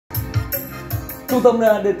Trung tâm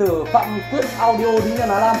điện tử Phạm Quyết Audio đến nhà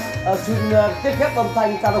Lam xin tiết ghép âm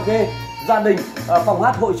thanh karaoke gia đình, phòng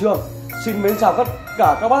hát, hội trường. Xin mến chào tất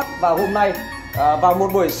cả các bác. Và hôm nay vào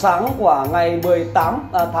một buổi sáng của ngày 18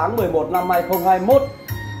 tháng 11 năm 2021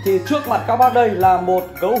 thì trước mặt các bác đây là một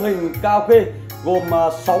cấu hình karaoke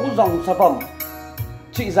gồm 6 dòng sản phẩm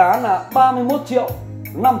trị giá là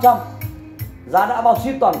 31.500.000. Giá đã bao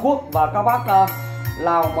ship toàn quốc. Và các bác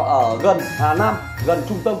nào mà ở gần Hà Nam, gần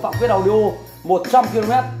trung tâm Phạm Quyết Audio 100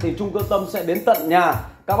 km thì trung tâm sẽ đến tận nhà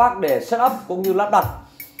các bác để setup cũng như lắp đặt.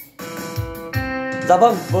 Dạ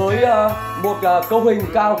vâng, với một cấu hình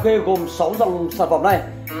karaoke gồm 6 dòng sản phẩm này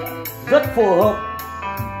rất phù hợp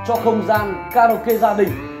cho không gian karaoke gia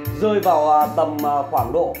đình, rơi vào tầm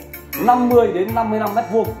khoảng độ 50 đến 55 mét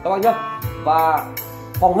vuông các bác nhé. Và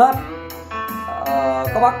phòng hát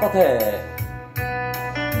các bác có thể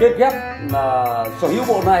kết ghép sở hữu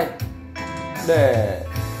bộ này để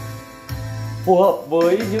phù hợp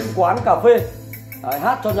với những quán cà phê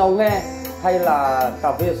hát cho nhau nghe, hay là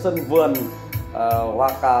cà phê sân vườn,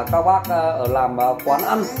 hoặc các bác ở làm quán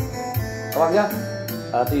ăn các bác nhé.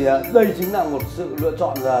 Thì đây chính là một sự lựa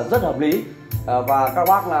chọn rất hợp lý. Và các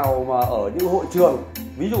bác nào mà ở những hội trường,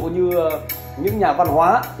 ví dụ như những nhà văn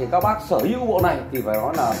hóa, thì các bác sở hữu bộ này thì phải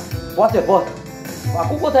nói là quá tuyệt vời. Và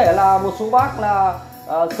cũng có thể là một số bác là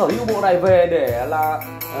sở hữu bộ này về để là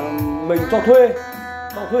mình cho thuê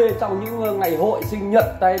trong những ngày hội sinh nhật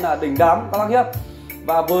hay là đình đám các bác nhé.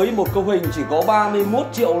 Và với một cấu hình chỉ có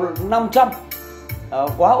 31.500.000,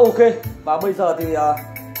 quá ok. Và bây giờ thì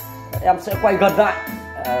em sẽ quay gần lại,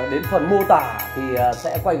 đến phần mô tả thì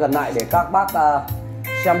sẽ quay gần lại để các bác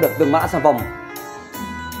xem được từng mã sản phẩm.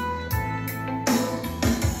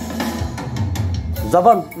 Dạ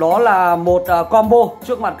vâng, đó là một combo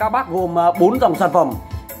trước mặt các bác gồm 4 dòng sản phẩm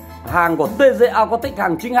hàng của TG Acoustic,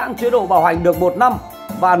 hàng chính hãng, chế độ bảo hành được 1 năm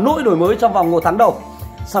và nỗi đổi mới trong vòng 1 tháng đầu.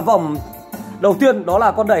 Sản phẩm đầu tiên đó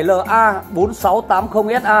là con đẩy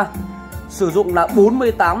LA4680SA, sử dụng là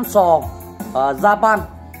 48 sò Japan,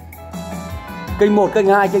 kênh 1, kênh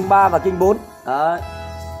 2, kênh 3 và kênh 4. Đấy.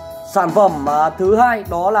 Sản phẩm thứ hai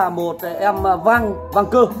đó là một em vang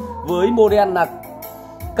cơ với model là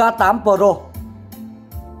K8 Pro,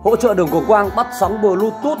 hỗ trợ đường cầu quang, bắt sóng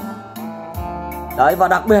Bluetooth. Đấy, và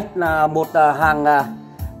đặc biệt là một hàng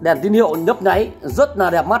đèn tín hiệu nhấp nháy rất là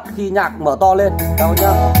đẹp mắt khi nhạc mở to lên các bác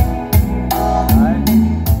nhá.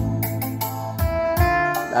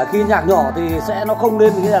 Đấy, khi nhạc nhỏ thì nó không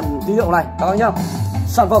lên cái đèn tín hiệu này các bác nhá.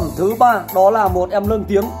 Sản phẩm thứ ba đó là một em nâng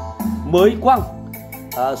tiếng mới quăng,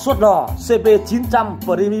 suốt đỏ CP900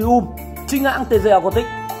 Premium, chính hãng TG Acoustic,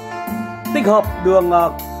 tích hợp đường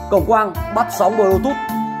cầu quang, bắt sóng Bluetooth.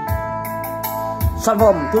 Sản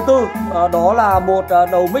phẩm thứ tư đó là một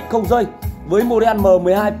đầu mic không dây với model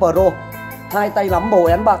M12 Pro, 2 tay nắm màu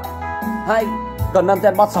én bạc, 2 cần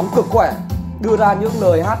anten bắt sóng cực khỏe, đưa ra những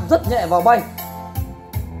lời hát rất nhẹ và bay.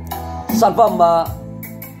 Sản phẩm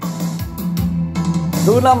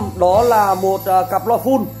thứ năm đó là một cặp loa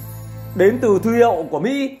full đến từ thương hiệu của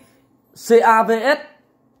Mỹ, CAVS.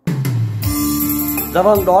 Dạ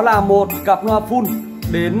vâng, đó là một cặp loa full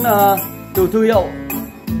đến từ thương hiệu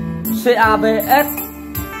CAVS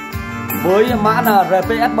với mã là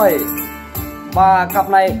RPS7. Và cặp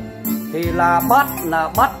này thì là bass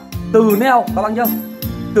từ neo các bác nhá,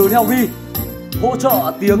 từ neo vi, hỗ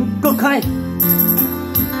trợ tiếng cực hay,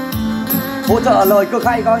 hỗ trợ lời cực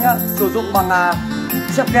hay các bác nhá, sử dụng bằng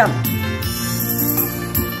xếp kèn,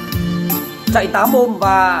 chạy 8 ohm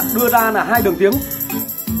và đưa ra là 2 đường tiếng,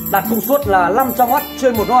 đạt công suất là 500W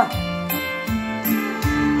trên một loa.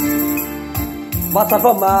 Và sản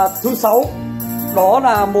phẩm thứ 6 đó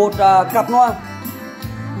là một cặp loa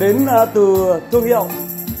đến từ thương hiệu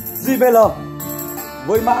JBL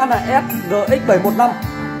với mã là SRX715,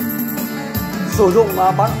 sử dụng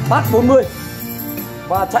bass 40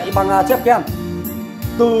 và chạy bằng chép kèn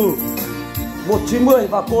từ 190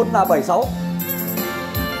 và côn là 76.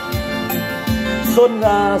 Sơn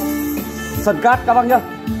sần cát các bác nhá,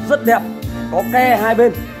 rất đẹp, có ke hai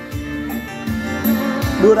bên,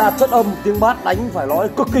 đưa ra chất âm tiếng bass đánh phải nói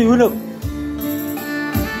cực kỳ uy lực,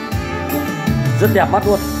 rất đẹp mắt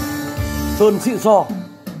luôn. Sơn xịn sò,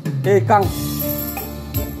 ê căng,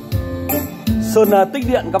 sơn tích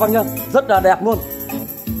điện các bác nhá, rất là đẹp luôn.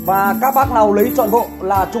 Và các bác nào lấy trọn bộ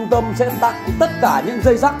là trung tâm sẽ tặng tất cả những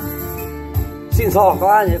dây rắc xịn sò các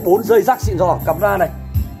bác nhé, 4 dây rắc xịn sò cắm ra này,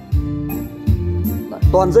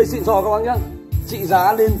 toàn dây xịn sò các bác nhá, trị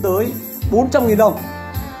giá lên tới 400.000 đồng.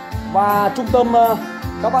 Và trung tâm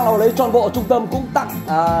các bác nào lấy trọn bộ, trung tâm cũng tặng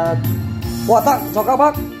quà tặng cho các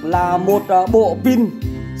bác là một bộ pin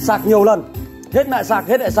sạc nhiều lần, hết lại sạc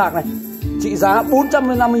này, trị giá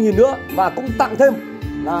 450.000 nữa, và cũng tặng thêm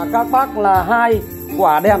là các bác là hai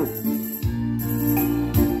quả đèn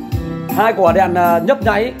nhấp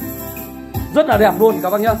nháy rất là đẹp luôn các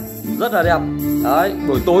bác nhá, rất là đẹp. Đấy,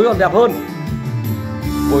 buổi tối còn đẹp hơn.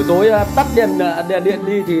 Buổi tối tắt đèn điện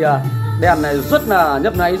đi thì đèn này rất là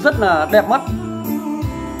nhấp nháy, rất là đẹp mắt.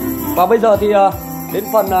 Và bây giờ thì đến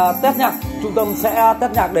phần test nhạc, trung tâm sẽ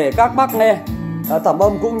test nhạc để các bác nghe thẩm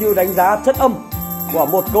âm cũng như đánh giá chất âm của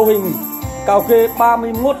một cấu hình karaoke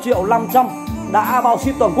 31.500.000 đã bao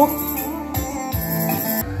ship toàn quốc.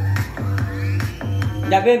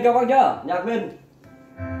 Nhạc lên các bác nhá, nhạc lên.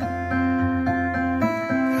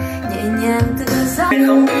 Nhẹ nhàng tự giác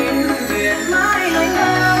không biết mãi anh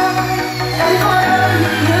đâu, em có đơn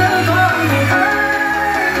nhớ có người ơi,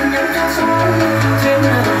 nhắm cho son trên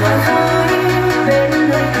đường ngoài khơi bên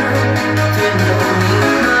nơi nào trên đường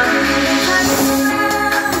nhìn mai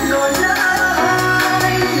còn lỡ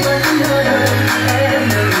anh vẫn nhớ đời em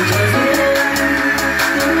đừng chờ riêng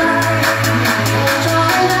tương lai cho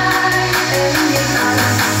ai em biết rằng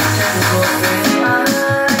chẳng thuộc về ai.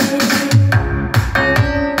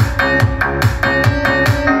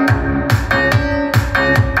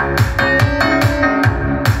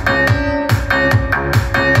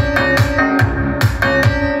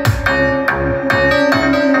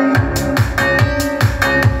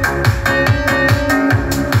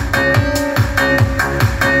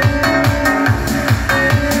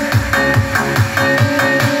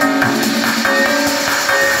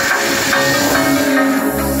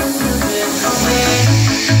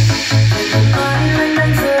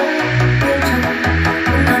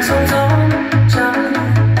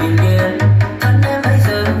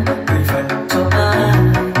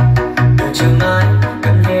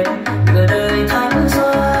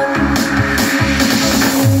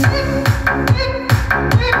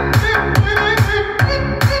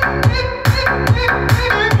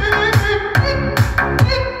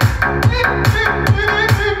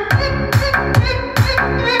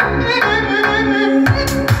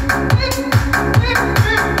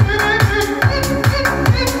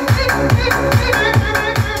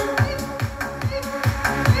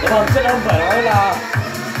 Vâng, chất âm phải nói là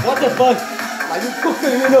quá tuyệt vời, đánh cực kỳ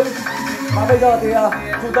uy lực. Và bây giờ thì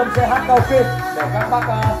trung tâm sẽ hát karaoke để các bác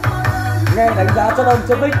nghe đánh giá chất âm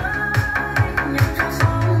chân tích.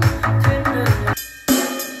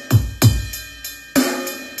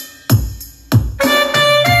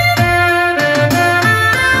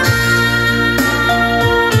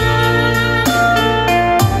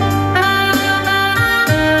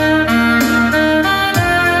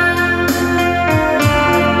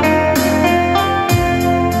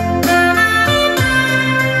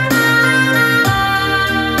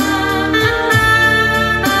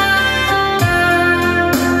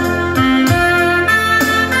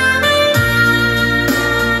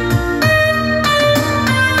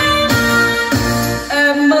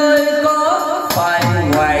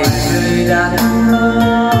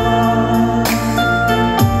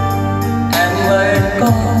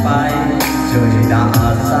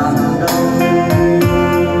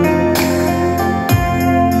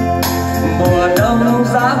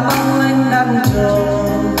 Giá băng anh đang chờ,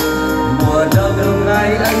 mùa đông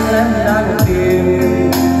ngày anh em đang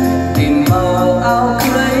tìm màu áo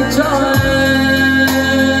cưới cho em.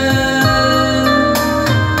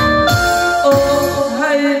 Ô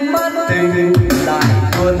hay mất tình lại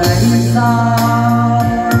buồn anh sao,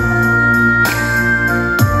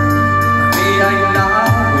 khi anh đã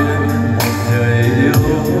quên một người yêu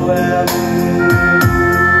em.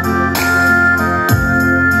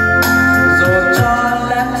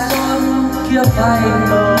 Phai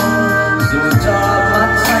mờ dù cho mắt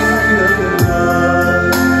xanh thương ngờ,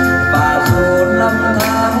 và dù năm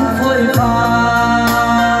tháng phôi pha,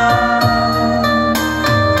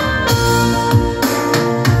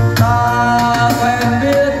 ta quen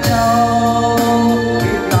biết nhau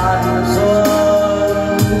khi tàn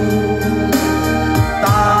xuân,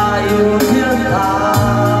 ta yêu thiết tha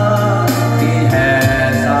khi hè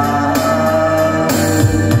xa,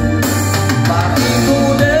 và khi thu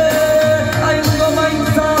đến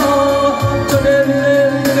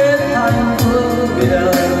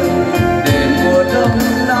để mùa đông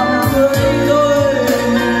năm cưới đôi.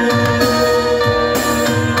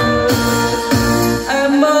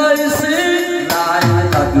 Em ơi xích lại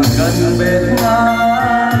thật gần bên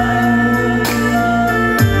anh,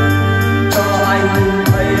 cho anh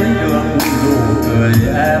thấy được nụ cười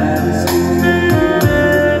em xinh.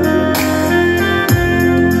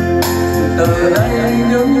 Từ đây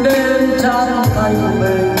những đêm trăng thanh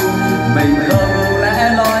mình không lẽ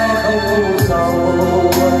loi không sầu,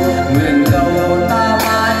 nguyện cầu ta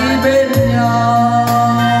mãi bên nhau.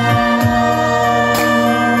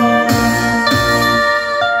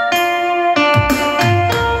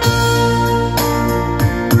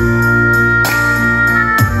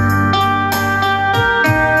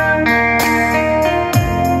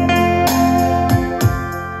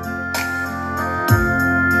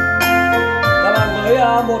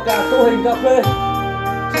 hình cà phê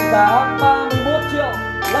trị giá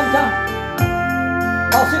 31.500.000.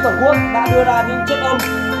 Bác sĩ toàn quốc đã đưa ra những chất âm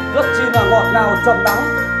rất chi là ngọt ngào trầm đắng,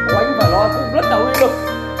 oánh phải nói cũng rất là uy lực.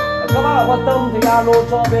 Các bác nào quan tâm thì alo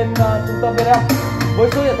cho bên trung tâm bên em với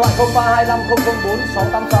số điện thoại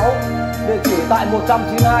 0325004686, địa chỉ tại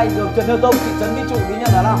 192 đường Trần Nhân Tông, thị trấn Mỹ Trụ, Lý Nhân,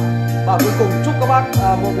 Hà Nam. Và cuối cùng chúc các bác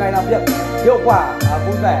một ngày làm việc hiệu quả,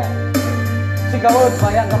 vui vẻ. Xin cảm ơn và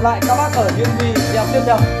hẹn gặp lại các bác ở những video tiếp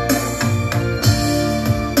theo.